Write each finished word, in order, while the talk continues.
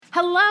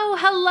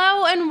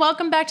Hello, and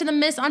welcome back to the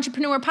Miss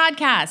Entrepreneur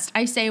Podcast.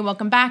 I say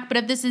welcome back, but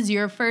if this is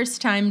your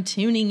first time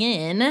tuning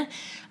in,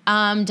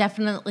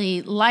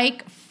 definitely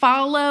like,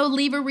 follow,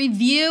 leave a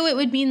review. It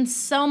would mean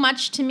so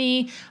much to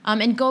me.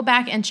 And go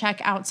back and check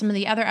out some of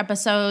the other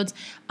episodes.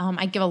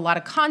 I give a lot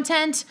of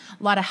content,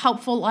 a lot of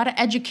helpful, a lot of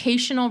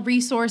educational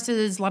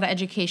resources, a lot of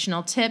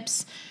educational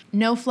tips,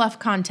 no fluff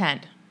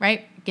content,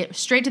 right? Get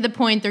straight to the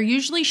point. They're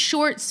usually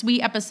short,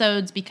 sweet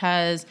episodes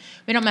because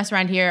we don't mess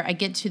around here. I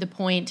get to the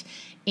point.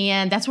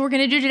 And that's what we're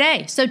going to do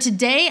today. So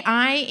today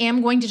I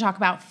am going to talk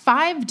about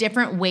 5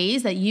 different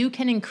ways that you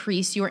can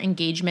increase your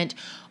engagement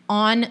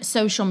on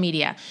social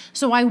media.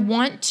 So I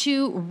want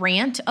to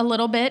rant a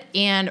little bit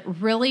and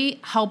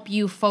really help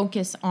you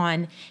focus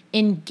on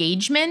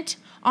engagement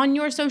on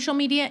your social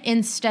media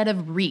instead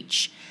of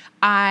reach.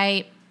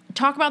 I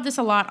talk about this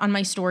a lot on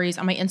my stories,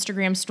 on my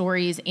Instagram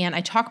stories, and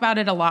I talk about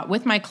it a lot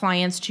with my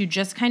clients to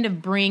just kind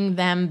of bring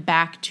them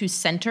back to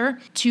center,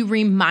 to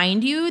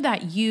remind you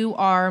that you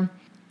are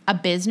a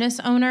business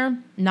owner,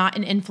 not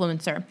an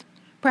influencer.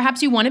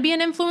 Perhaps you want to be an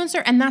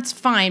influencer, and that's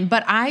fine,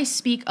 but I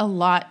speak a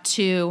lot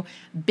to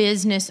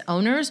business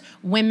owners,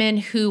 women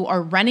who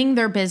are running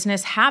their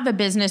business, have a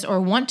business, or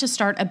want to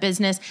start a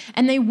business,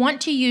 and they want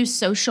to use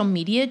social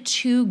media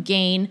to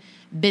gain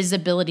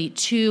visibility,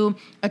 to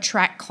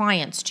attract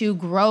clients, to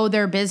grow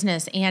their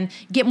business and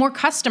get more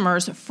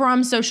customers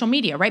from social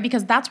media, right?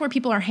 Because that's where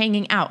people are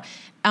hanging out.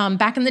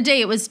 Back in the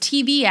day, it was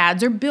TV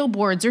ads or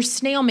billboards or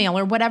snail mail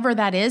or whatever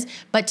that is.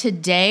 But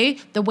today,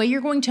 the way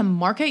you're going to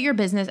market your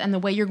business and the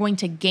way you're going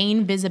to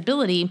gain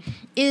visibility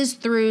is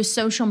through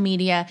social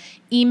media,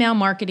 email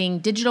marketing,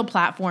 digital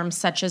platforms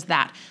such as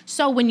that.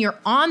 So when you're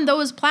on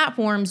those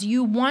platforms,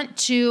 you want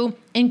to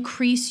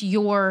increase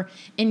your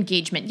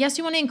engagement. Yes,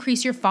 you want to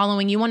increase your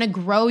following. You want to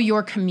grow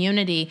your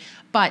community.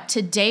 But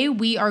today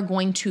we are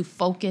going to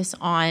focus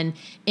on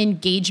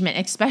engagement,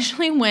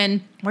 especially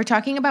when we're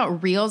talking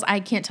about reels. I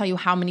can't tell you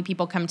how many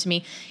people come to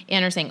me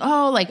and are saying,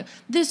 oh, like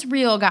this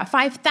reel got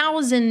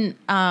 5,000,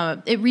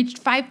 it reached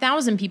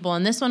 5,000 people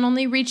and this one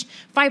only reached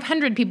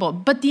 500 people.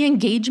 But the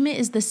engagement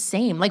is the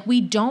same. Like we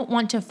don't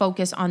want to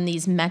focus on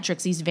these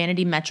metrics, these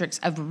vanity metrics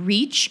of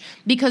reach,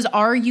 because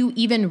are you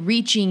even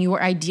reaching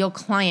your ideal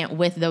client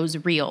with those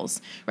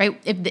reels, right?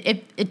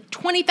 If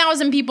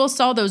 20,000 people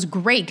saw those,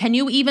 great. Can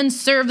you even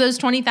serve those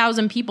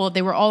 20,000 people if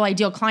they were all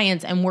ideal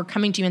clients and were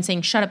coming to you and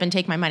saying, shut up and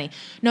take my money?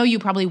 No, you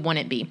probably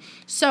wouldn't be.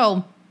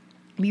 So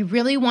we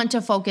really want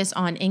to focus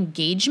on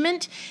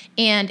engagement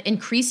and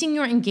increasing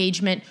your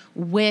engagement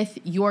with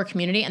your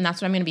community. And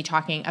that's what I'm going to be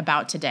talking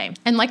about today.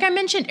 And like I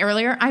mentioned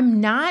earlier,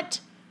 I'm not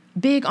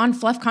big on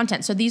fluff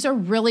content. So these are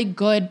really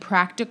good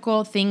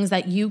practical things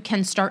that you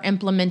can start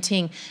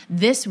implementing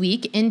this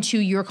week into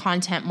your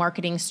content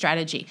marketing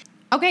strategy.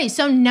 Okay,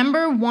 so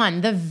number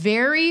 1, the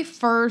very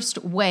first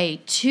way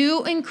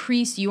to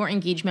increase your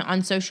engagement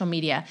on social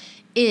media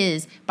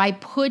is by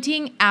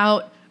putting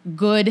out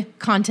good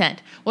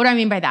content. What do I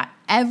mean by that?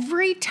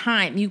 Every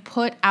time you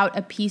put out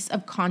a piece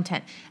of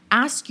content,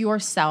 ask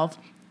yourself,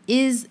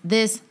 is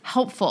this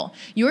helpful?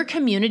 Your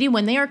community,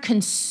 when they are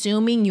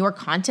consuming your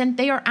content,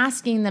 they are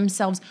asking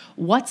themselves,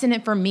 what's in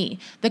it for me?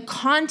 The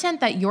content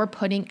that you're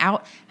putting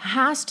out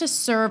has to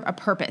serve a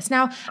purpose.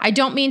 Now, I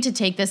don't mean to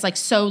take this like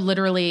so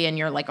literally and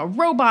you're like a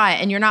robot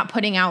and you're not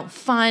putting out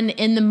fun,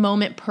 in the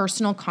moment,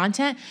 personal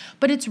content,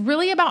 but it's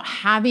really about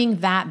having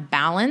that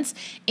balance.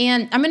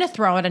 And I'm going to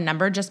throw out a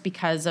number just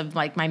because of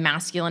like my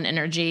masculine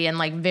energy and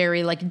like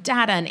very like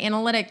data and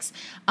analytics.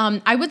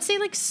 I would say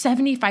like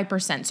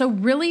 75%. So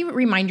really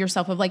remind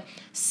yourself of like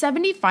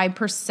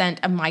 75%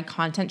 of my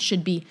content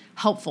should be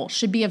helpful,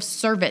 should be of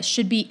service,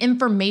 should be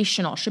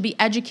informational, should be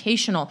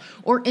educational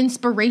or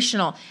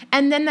inspirational.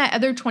 And then that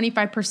other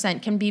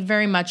 25% can be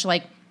very much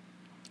like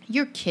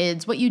your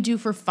kids, what you do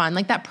for fun,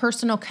 like that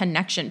personal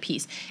connection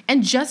piece.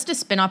 And just to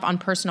spin off on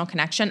personal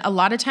connection, a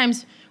lot of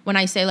times when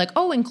I say like,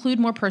 oh, include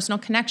more personal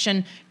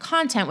connection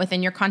content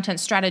within your content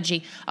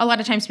strategy, a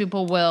lot of times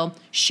people will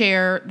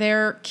share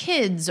their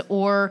kids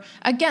or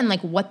again,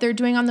 like what they're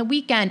doing on the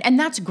weekend. And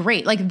that's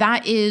great. Like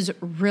that is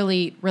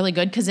really, really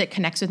good because it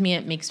connects with me.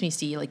 It makes me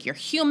see like you're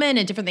human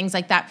and different things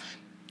like that.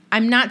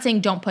 I'm not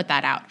saying don't put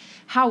that out.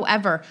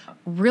 However,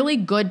 really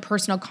good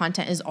personal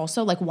content is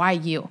also like, why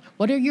you?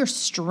 What are your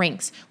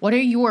strengths? What are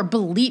your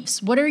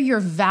beliefs? What are your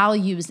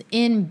values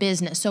in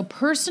business? So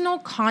personal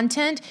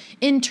content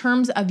in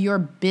terms of your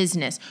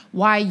business.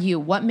 Why you?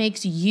 What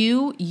makes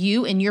you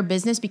in your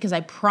business? Because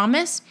I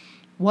promise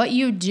what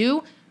you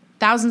do,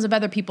 thousands of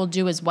other people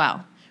do as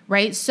well.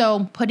 Right?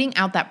 So putting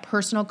out that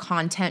personal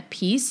content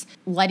piece,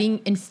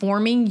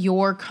 informing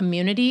your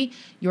community,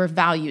 your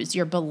values,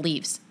 your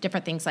beliefs,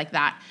 different things like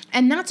that.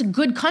 And that's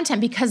good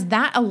content because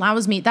that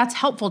allows me, that's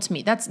helpful to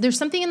me. There's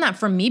something in that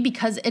for me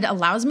because it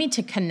allows me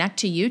to connect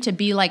to you, to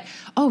be like,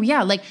 oh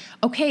yeah, like,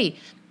 okay,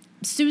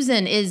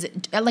 Susan is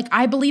like,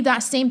 I believe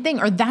that same thing,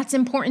 or that's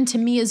important to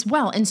me as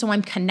well. And so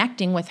I'm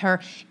connecting with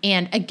her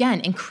and again,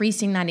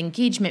 increasing that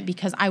engagement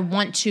because I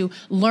want to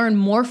learn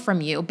more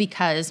from you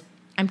because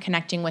I'm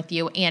connecting with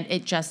you, and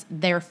it just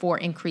therefore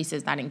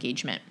increases that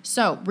engagement.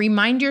 So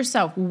remind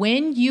yourself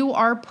when you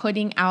are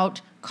putting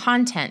out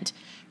content,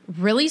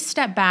 really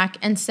step back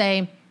and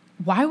say,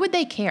 why would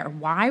they care?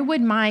 Why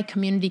would my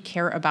community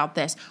care about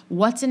this?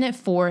 What's in it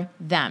for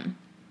them?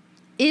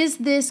 Is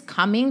this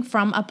coming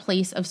from a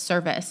place of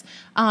service?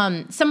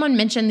 Someone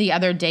mentioned the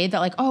other day that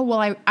like, oh,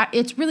 well,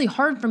 it's really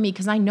hard for me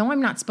because I know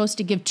I'm not supposed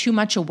to give too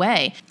much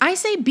away. I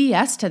say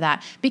BS to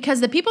that, because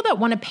the people that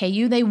want to pay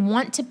you, they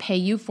want to pay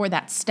you for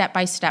that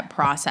step-by-step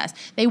process.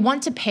 They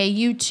want to pay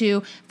you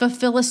to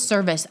fulfill a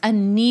service, a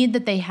need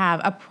that they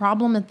have, a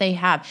problem that they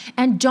have.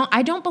 And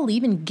I don't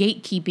believe in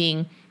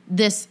gatekeeping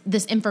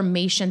this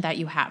information that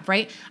you have,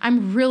 right?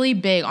 I'm really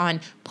big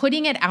on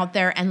putting it out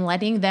there and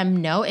letting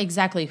them know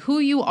exactly who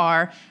you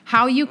are,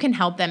 how you can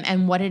help them,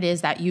 and what it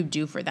is that you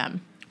do for them.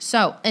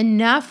 So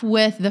enough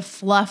with the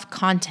fluff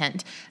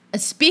content.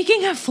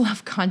 Speaking of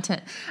fluff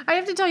content, I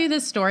have to tell you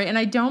this story, and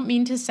I don't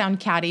mean to sound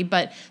catty,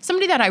 but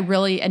somebody that I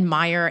really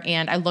admire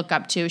and I look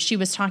up to, she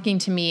was talking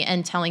to me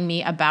and telling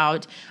me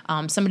about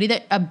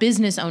a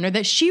business owner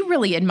that she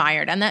really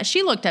admired and that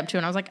she looked up to.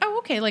 And I was like, oh,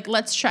 okay, like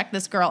let's check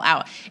this girl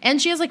out.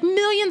 And she has like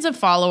millions of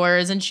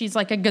followers and she's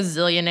like a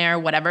gazillionaire,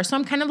 whatever. So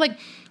I'm kind of like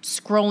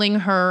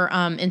scrolling her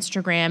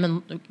Instagram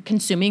and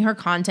consuming her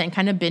content,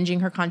 kind of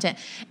binging her content.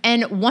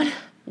 And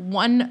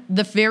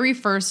the very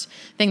first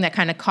thing that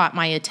kind of caught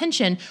my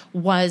attention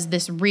was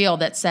this reel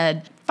that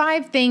said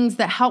 5 things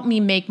that helped me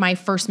make my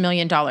first $1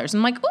 million.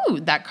 I'm like, ooh,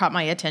 that caught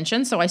my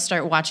attention. So I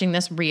start watching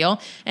this reel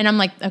and I'm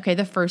like, okay,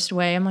 the first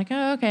way, I'm like,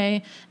 oh,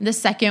 okay. The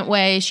second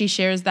way, she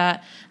shares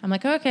that. I'm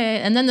like, okay.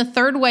 And then the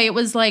third way, it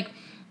was like,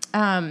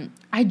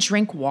 I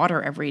drink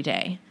water every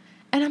day.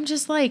 And I'm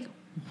just like,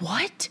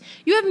 what?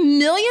 You have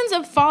millions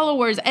of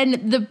followers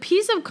and the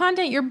piece of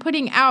content you're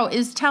putting out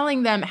is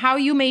telling them how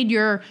you made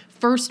your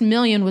first $1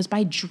 million was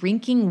by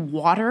drinking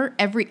water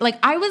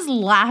I was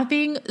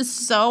laughing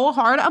so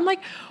hard. I'm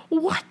like,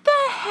 what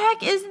the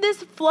heck is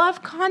this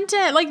fluff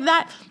content? Like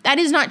that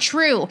is not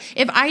true.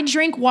 If I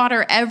drink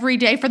water every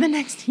day for the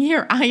next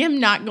year, I am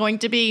not going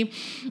to be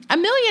a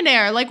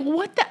millionaire. Like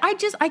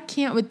I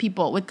can't with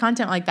people with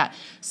content like that.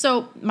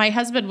 So my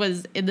husband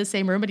was in the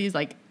same room, but he's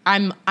like,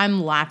 I'm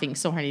laughing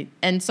so hard.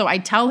 And so I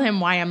tell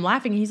him why I'm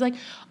laughing. He's like,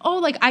 oh,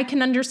 like I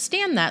can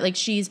understand that. Like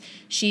she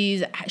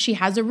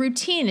has a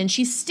routine and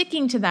she's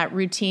sticking to that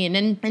routine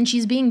and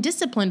she's being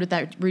disciplined with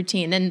that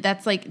routine. And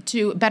that's like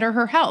to better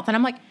her health. And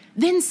I'm like,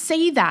 then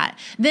say that.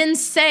 Then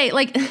say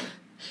like,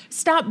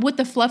 stop with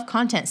the fluff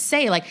content.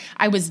 Say like,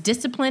 I was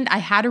disciplined. I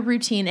had a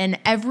routine and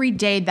every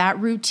day that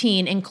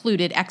routine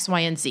included X, Y,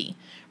 and Z.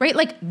 Right?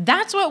 Like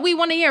that's what we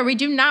want to hear. We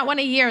do not want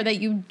to hear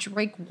that you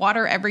drink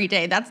water every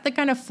day. That's the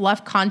kind of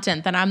fluff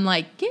content that I'm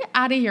like, get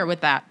out of here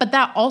with that. But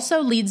that also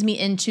leads me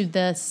into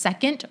the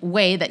second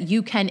way that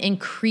you can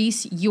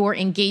increase your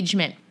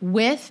engagement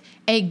with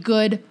a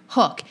good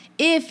hook.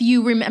 If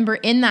you remember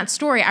in that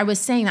story, I was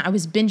saying that I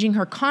was binging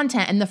her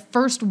content and the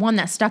first one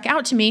that stuck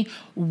out to me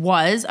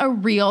was a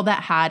reel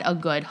that had a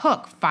good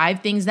hook. 5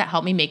 things that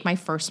helped me make my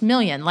first $1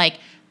 million. Like,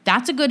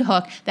 that's a good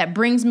hook that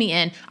brings me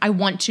in. I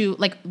want to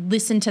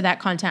listen to that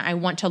content. I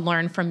want to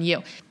learn from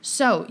you.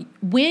 So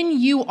when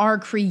you are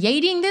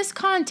creating this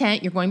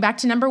content, you're going back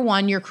to number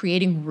 1, you're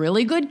creating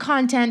really good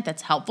content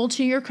that's helpful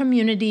to your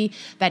community,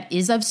 that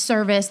is of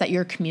service, that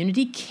your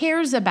community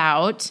cares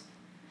about.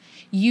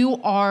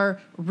 You are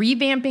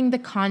revamping the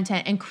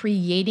content and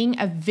creating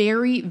a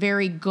very,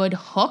 very good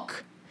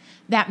hook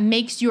that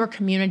makes your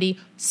community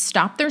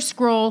stop their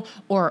scroll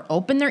or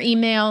open their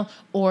email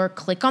or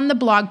click on the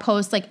blog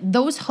post. Like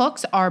those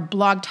hooks are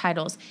blog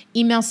titles,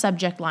 email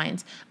subject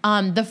lines,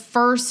 the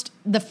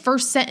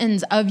first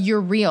sentence of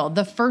your reel,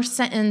 the first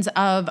sentence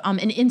of an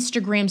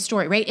Instagram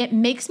story, right? It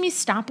makes me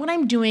stop what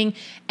I'm doing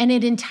and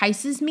it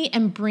entices me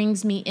and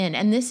brings me in.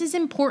 And this is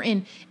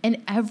important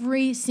in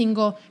every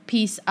single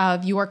piece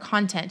of your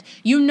content.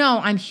 You know,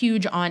 I'm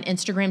huge on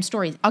Instagram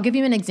stories. I'll give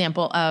you an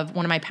example of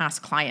one of my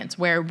past clients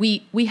where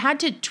we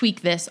had to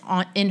tweak this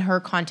in her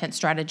content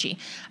strategy.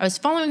 I was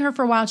following her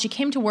for a while. She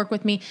came to work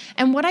with me.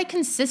 And what I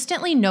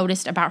consistently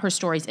noticed about her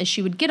stories is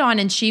she would get on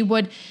and she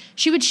would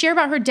share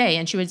about her day.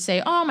 And she would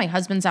say, oh, my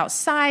husband's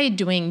outside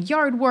doing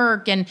yard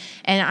work. And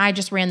I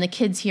just ran the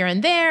kids here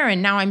and there.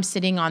 And now I'm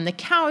sitting on the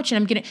couch and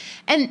I'm getting,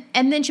 and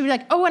then she would be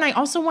like, oh, and I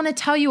also want to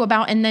tell you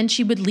about, and then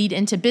she would lead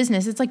into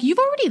business. It's like, you've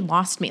already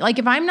lost me. Like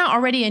if I'm not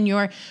already in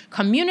your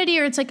community,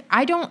 or it's like,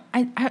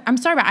 I'm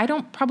sorry, but I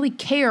don't probably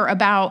care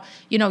about,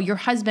 your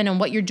husband and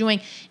what you're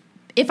doing.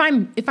 If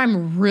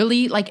I'm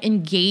really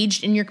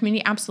engaged in your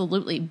community,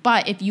 absolutely.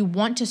 But if you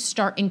want to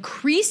start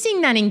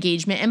increasing that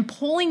engagement and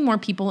pulling more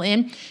people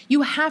in,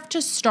 you have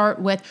to start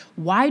with,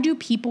 why do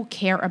people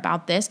care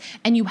about this?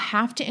 And you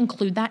have to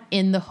include that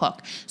in the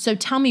hook. So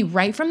tell me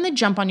right from the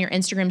jump on your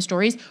Instagram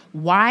stories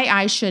why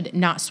I should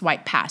not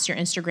swipe past your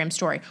Instagram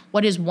story.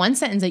 What is one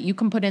sentence that you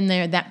can put in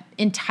there that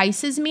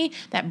entices me,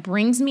 that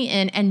brings me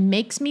in and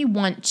makes me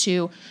want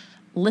to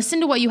listen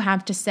to what you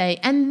have to say.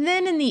 And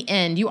then in the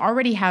end, you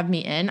already have me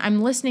in.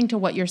 I'm listening to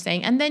what you're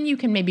saying. And then you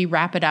can maybe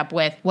wrap it up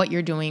with what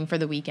you're doing for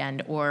the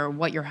weekend or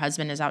what your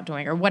husband is out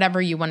doing or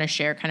whatever you want to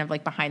share, kind of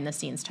like behind the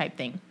scenes type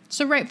thing.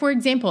 So, right, for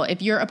example,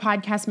 if you're a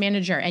podcast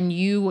manager and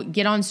you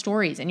get on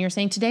stories and you're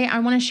saying, today, I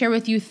want to share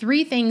with you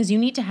 3 things you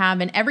need to have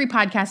in every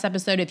podcast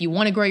episode if you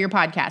want to grow your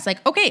podcast.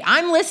 Like, okay,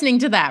 I'm listening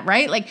to that,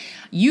 right? Like,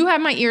 you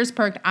have my ears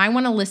perked. I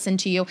want to listen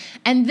to you.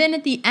 And then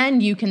at the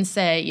end, you can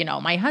say,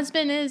 my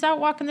husband is out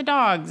walking the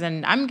dogs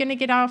and I'm going to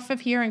get off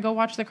of here and go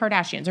watch the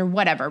Kardashians or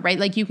whatever, right?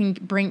 Like, you can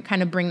bring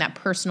that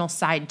personal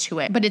side to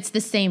it. But it's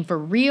the same for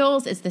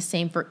reels. It's the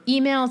same for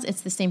emails. It's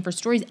the same for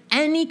stories.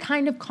 Any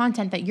kind of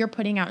content that you're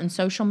putting out in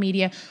social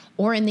media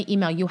or in the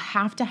email, you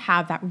have to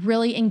have that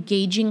really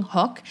engaging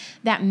hook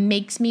that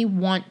makes me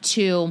want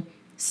to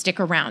stick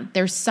around.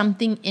 There's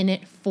something in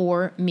it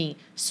for me.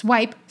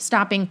 Swipe,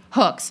 stopping,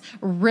 hooks.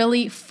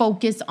 Really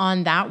focus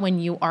on that when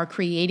you are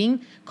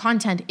creating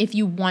content if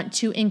you want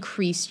to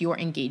increase your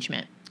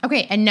engagement.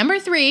 Okay, and number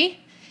 3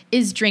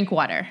 is drink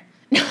water.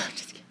 No, I'm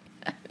just kidding.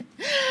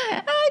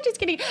 Just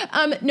kidding.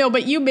 No,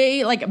 but you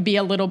may be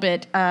a little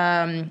bit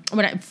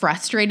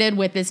frustrated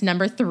with this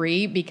number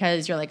 3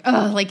 because you're like,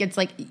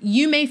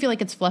 you may feel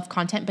like it's fluff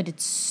content, but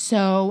it's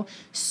so,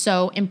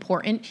 so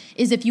important.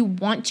 Is if you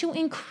want to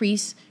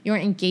increase your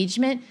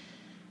engagement,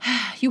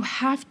 you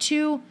have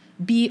to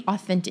be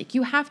authentic.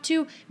 You have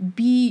to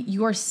be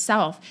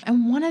yourself.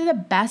 And one of the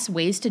best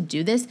ways to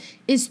do this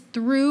is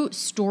through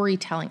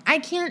storytelling. I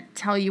can't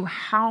tell you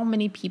how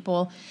many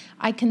people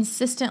I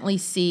consistently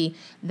see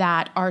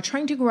that are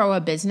trying to grow a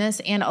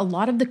business, and a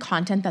lot of the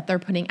content that they're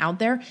putting out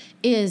there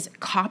is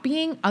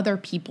copying other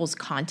people's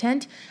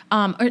content.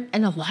 And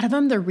a lot of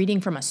them, they're reading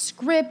from a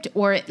script,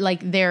 or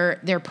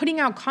they're putting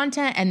out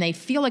content and they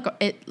feel like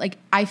it,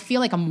 I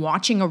feel like I'm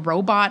watching a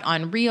robot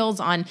on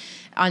reels, on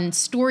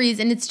stories.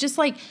 And it's just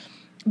like,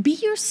 be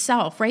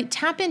yourself, right?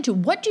 Tap into,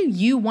 what do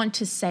you want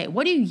to say?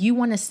 What do you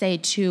want to say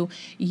to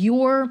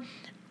your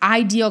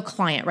ideal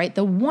client, right?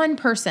 The one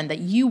person that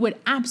you would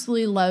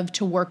absolutely love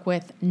to work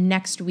with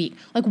next week.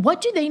 Like,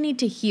 what do they need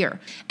to hear?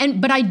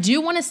 But I do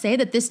want to say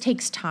that this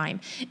takes time.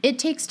 It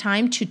takes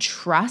time to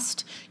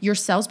trust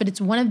yourselves, but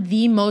it's one of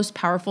the most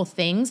powerful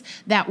things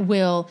that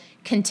will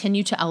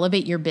continue to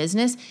elevate your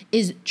business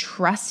is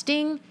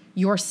trusting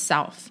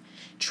yourself.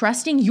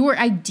 Trusting your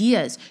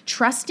ideas,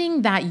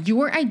 trusting that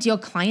your ideal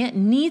client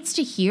needs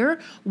to hear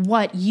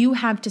what you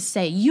have to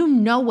say. You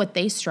know what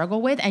they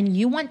struggle with and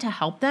you want to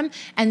help them.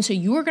 And so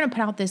you are going to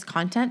put out this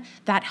content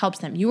that helps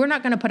them. You are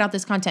not going to put out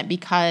this content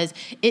because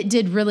it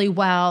did really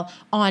well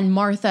on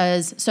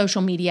Martha's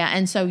social media.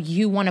 And so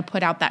you want to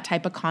put out that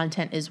type of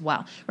content as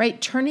well,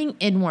 right? Turning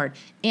inward,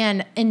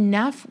 and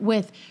enough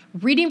with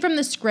reading from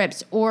the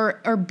scripts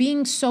or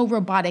being so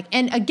robotic.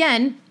 And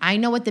again, I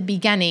know at the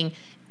beginning,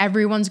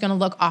 everyone's going to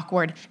look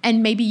awkward,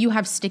 and maybe you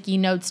have sticky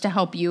notes to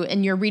help you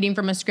and you're reading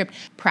from a script.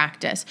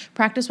 Practice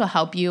will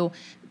help you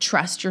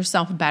trust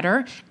yourself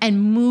better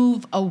and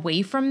move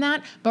away from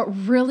that, but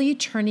really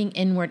turning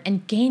inward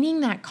and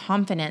gaining that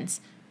confidence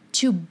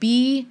to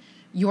be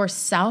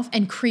yourself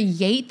and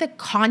create the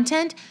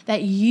content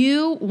that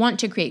you want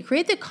to create.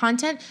 Create the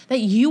content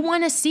that you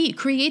want to see.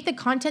 Create the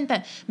content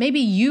that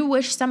maybe you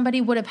wish somebody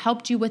would have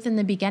helped you with in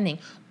the beginning,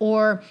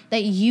 or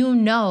that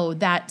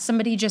that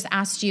somebody just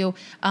asked you,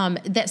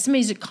 that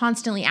somebody's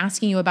constantly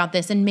asking you about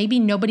this, and maybe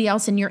nobody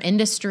else in your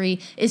industry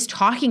is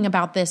talking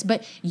about this,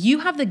 but you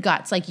have the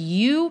guts. Like,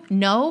 you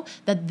know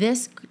that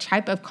this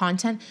type of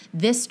content,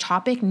 this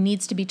topic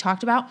needs to be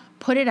talked about.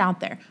 Put it out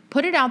there.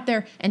 Put it out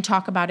there and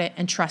talk about it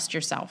and trust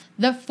yourself.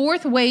 The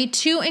 4th way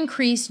to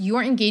increase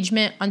your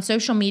engagement on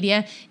social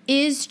media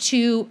is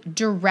to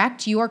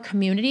direct your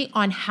community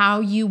on how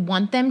you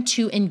want them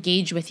to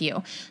engage with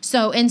you.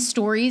 So in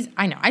stories,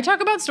 I know I talk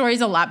about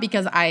stories a lot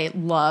because I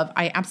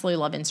absolutely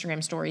love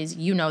Instagram stories.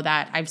 You know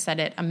that. I've said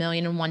it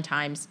 1,000,001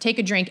 times. Take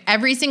a drink.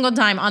 Every single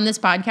time on this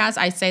podcast,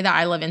 I say that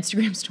I love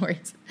Instagram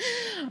stories.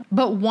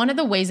 But one of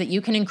the ways that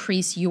you can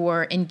increase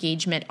your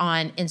engagement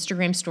on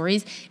Instagram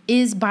stories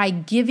is by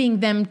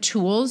giving them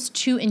tools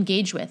to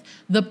engage with.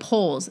 The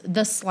polls,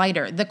 the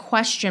slider, the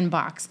question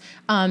box,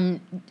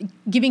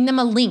 giving them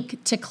a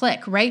link to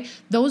click, right?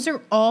 Those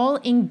are all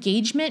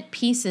engagement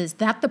pieces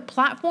that the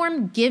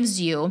platform gives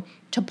you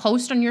to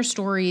post on your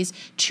stories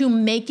to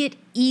make it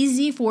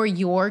easy for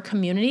your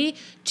community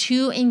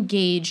to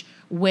engage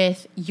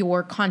with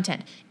your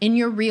content, in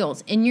your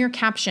reels, in your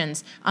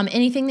captions,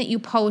 anything that you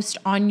post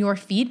on your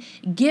feed.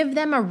 Give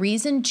them a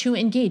reason to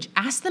engage.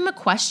 Ask them a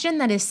question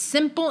that is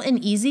simple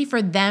and easy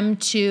for them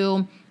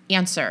to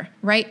answer,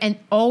 right? And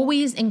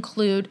always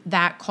include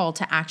that call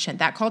to action.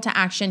 That call to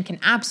action can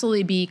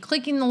absolutely be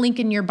clicking the link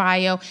in your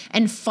bio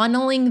and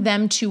funneling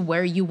them to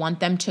where you want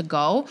them to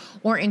go,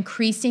 or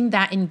increasing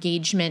that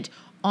engagement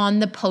on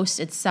the post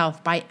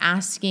itself by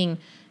asking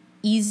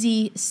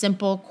easy,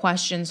 simple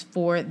questions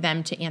for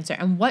them to answer.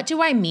 And what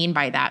do I mean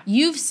by that?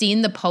 You've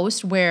seen the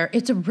post where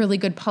it's a really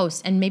good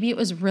post and maybe it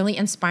was really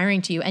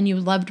inspiring to you and you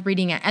loved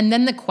reading it. And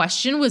then the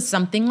question was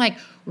something like,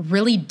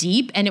 really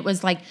deep. And it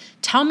was like,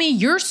 tell me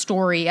your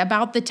story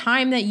about the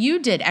time that you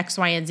did X,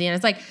 Y, and Z. And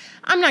it's like,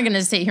 I'm not going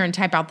to sit here and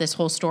type out this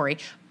whole story,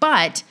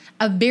 but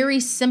a very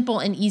simple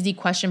and easy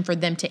question for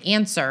them to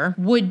answer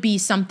would be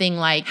something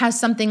like, has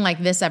something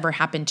like this ever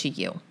happened to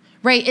you?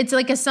 Right? It's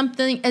like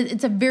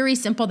it's a very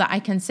simple that I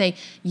can say,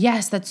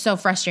 yes, that's so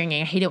frustrating.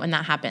 I hate it when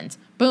that happens.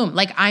 Boom.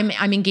 Like I'm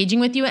engaging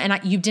with you and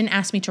you didn't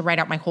ask me to write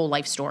out my whole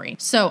life story.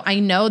 So I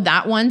know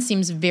that one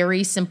seems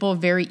very simple,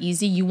 very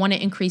easy. You want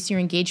to increase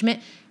your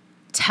engagement.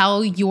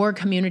 Tell your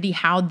community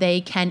how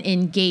they can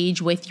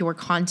engage with your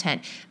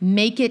content.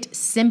 Make it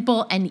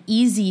simple and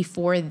easy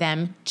for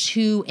them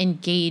to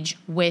engage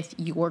with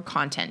your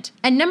content.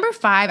 And number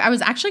 5, I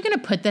was actually going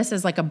to put this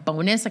as like a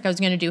bonus. Like I was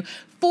going to do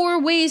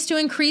 4 ways to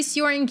increase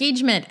your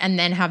engagement and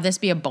then have this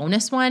be a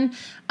bonus one.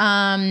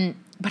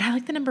 But I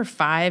like the number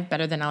 5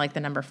 better than I like the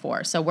number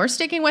 4. So we're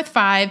sticking with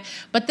 5.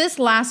 But this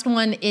last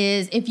one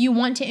is, if you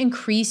want to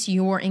increase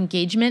your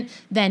engagement,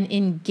 then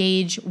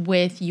engage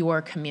with your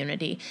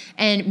community.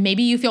 And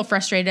maybe you feel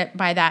frustrated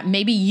by that.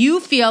 Maybe you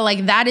feel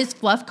like that is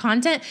fluff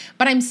content,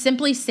 but I'm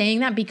simply saying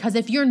that because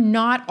if you're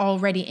not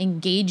already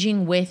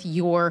engaging with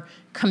your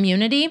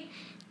community,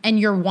 and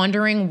you're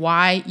wondering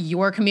why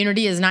your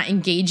community is not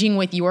engaging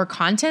with your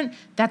content,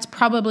 that's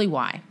probably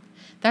why.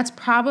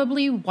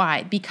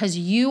 Because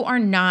you are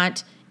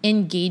not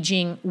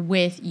engaging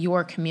with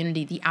your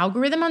community. The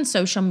algorithm on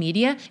social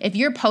media, if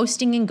you're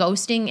posting and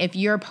ghosting, if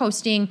you're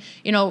posting,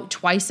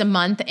 twice a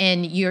month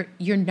and you're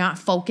not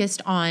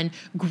focused on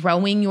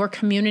growing your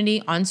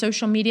community on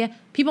social media,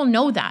 people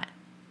know that.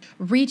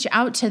 Reach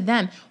out to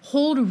them,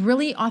 hold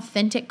really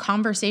authentic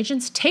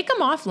conversations, take them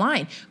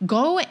offline,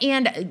 go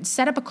and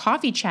set up a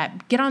coffee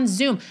chat, get on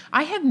Zoom.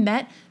 I have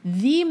met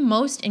the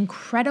most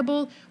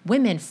incredible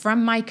women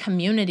from my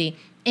community,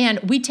 and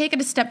we take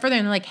it a step further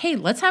and they're like, hey,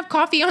 let's have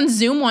coffee on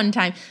Zoom one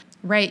time,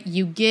 right?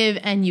 You give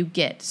and you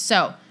get.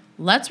 So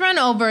let's run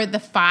over the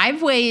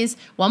 5 ways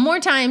one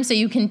more time so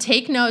you can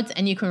take notes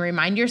and you can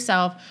remind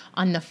yourself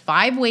on the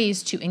 5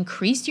 ways to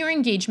increase your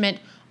engagement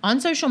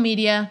on social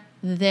media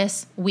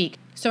this week.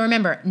 So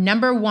remember,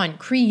 number 1,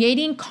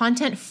 creating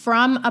content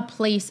from a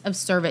place of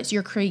service.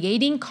 You're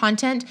creating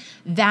content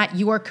that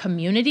your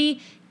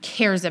community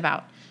cares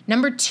about.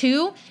 Number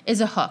 2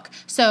 is a hook.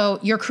 So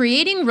you're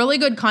creating really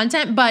good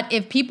content, but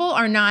if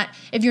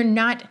you're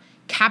not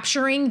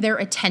capturing their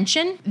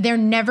attention, they're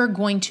never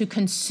going to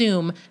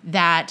consume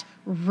that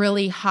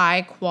really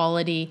high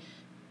quality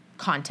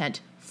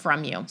content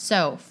from you.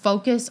 So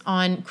focus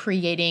on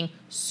creating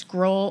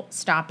scroll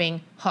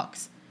stopping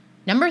hooks.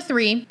 Number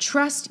 3,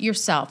 trust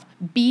yourself.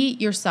 Be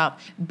yourself.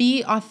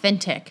 Be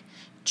authentic.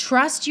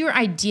 Trust your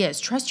ideas.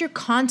 Trust your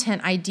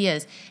content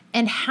ideas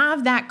and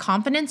have that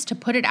confidence to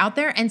put it out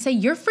there and say,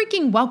 you're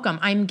freaking welcome.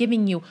 I'm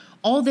giving you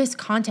all this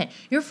content.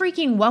 You're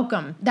freaking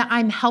welcome that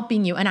I'm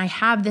helping you and I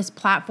have this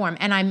platform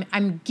and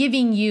I'm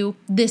giving you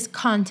this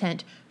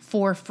content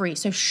for free.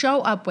 So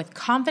show up with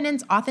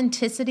confidence,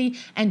 authenticity,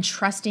 and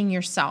trusting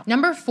yourself.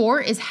 Number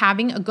 4 is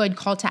having a good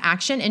call to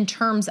action in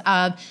terms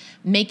of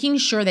making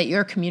sure that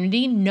your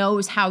community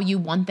knows how you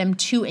want them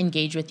to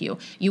engage with you.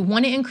 You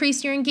want to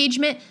increase your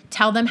engagement,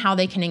 tell them how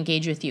they can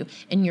engage with you.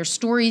 In your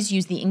stories,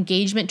 use the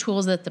engagement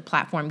tools that the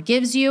platform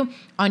gives you.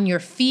 On your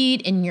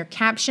feed, in your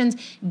captions,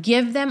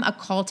 give them a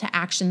call to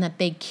action that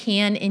they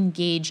can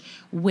engage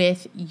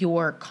with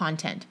your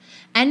content.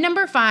 And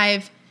number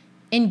 5,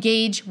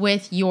 engage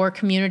with your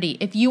community.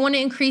 If you want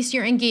to increase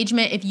your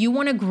engagement, if you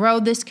want to grow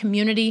this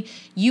community,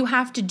 you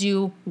have to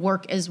do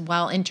work as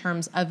well in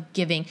terms of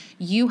giving.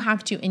 You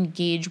have to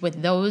engage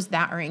with those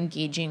that are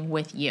engaging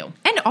with you.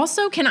 And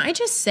also, can I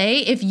just say,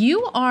 if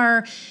you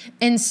are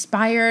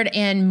inspired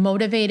and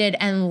motivated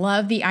and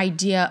love the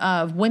idea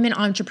of women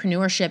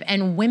entrepreneurship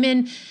and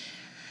women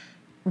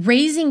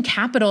raising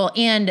capital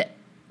and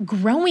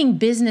growing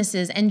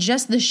businesses and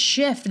just the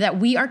shift that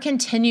we are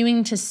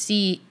continuing to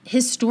see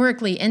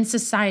historically in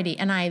society,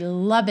 and I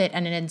love it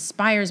and it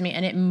inspires me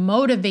and it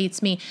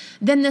motivates me,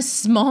 then the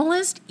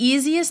smallest,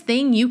 easiest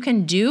thing you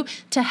can do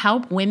to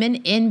help women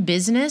in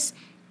business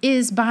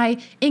is by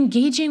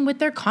engaging with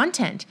their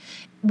content.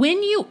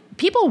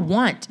 People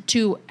want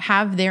to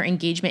have their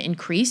engagement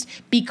increased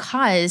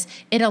because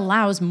it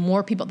allows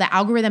more people, the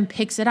algorithm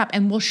picks it up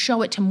and will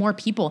show it to more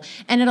people,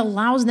 and it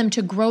allows them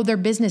to grow their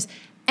business.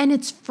 And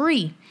it's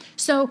free.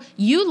 So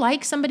you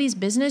like somebody's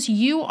business,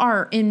 you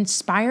are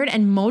inspired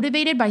and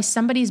motivated by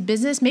somebody's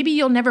business. Maybe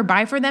you'll never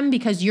buy for them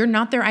because you're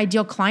not their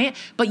ideal client,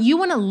 but you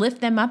want to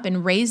lift them up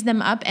and raise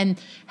them up and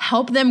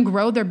help them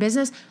grow their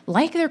business.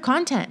 Like their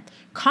content,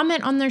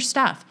 comment on their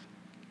stuff.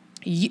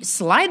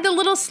 Slide the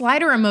little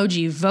slider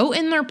emoji, vote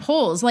in their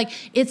polls. Like,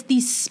 it's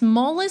the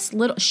smallest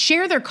little,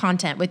 share their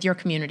content with your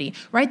community,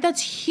 right?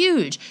 That's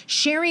huge.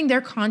 Sharing their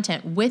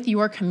content with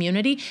your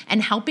community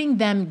and helping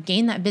them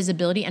gain that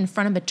visibility in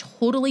front of a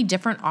totally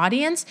different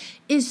audience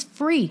is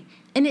free.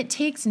 And it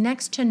takes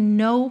next to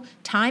no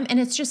time. And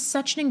it's just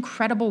such an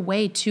incredible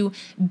way to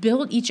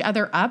build each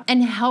other up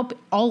and help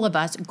all of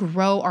us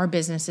grow our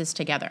businesses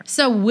together.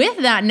 So with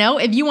that note,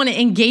 if you want to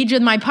engage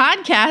with my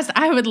podcast,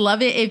 I would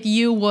love it if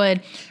you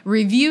would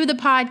review the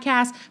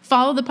podcast,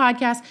 follow the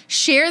podcast,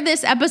 share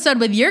this episode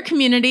with your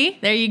community.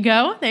 There you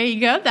go. There you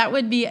go. That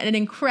would be an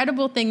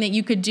incredible thing that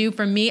you could do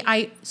for me.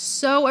 I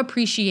so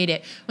appreciate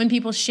it when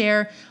people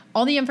share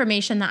all the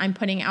information that I'm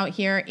putting out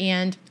here.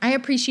 And I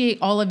appreciate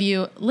all of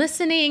you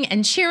listening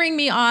and cheering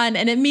me on.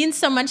 And it means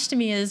so much to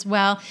me as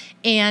well.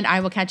 And I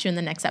will catch you in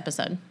the next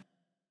episode.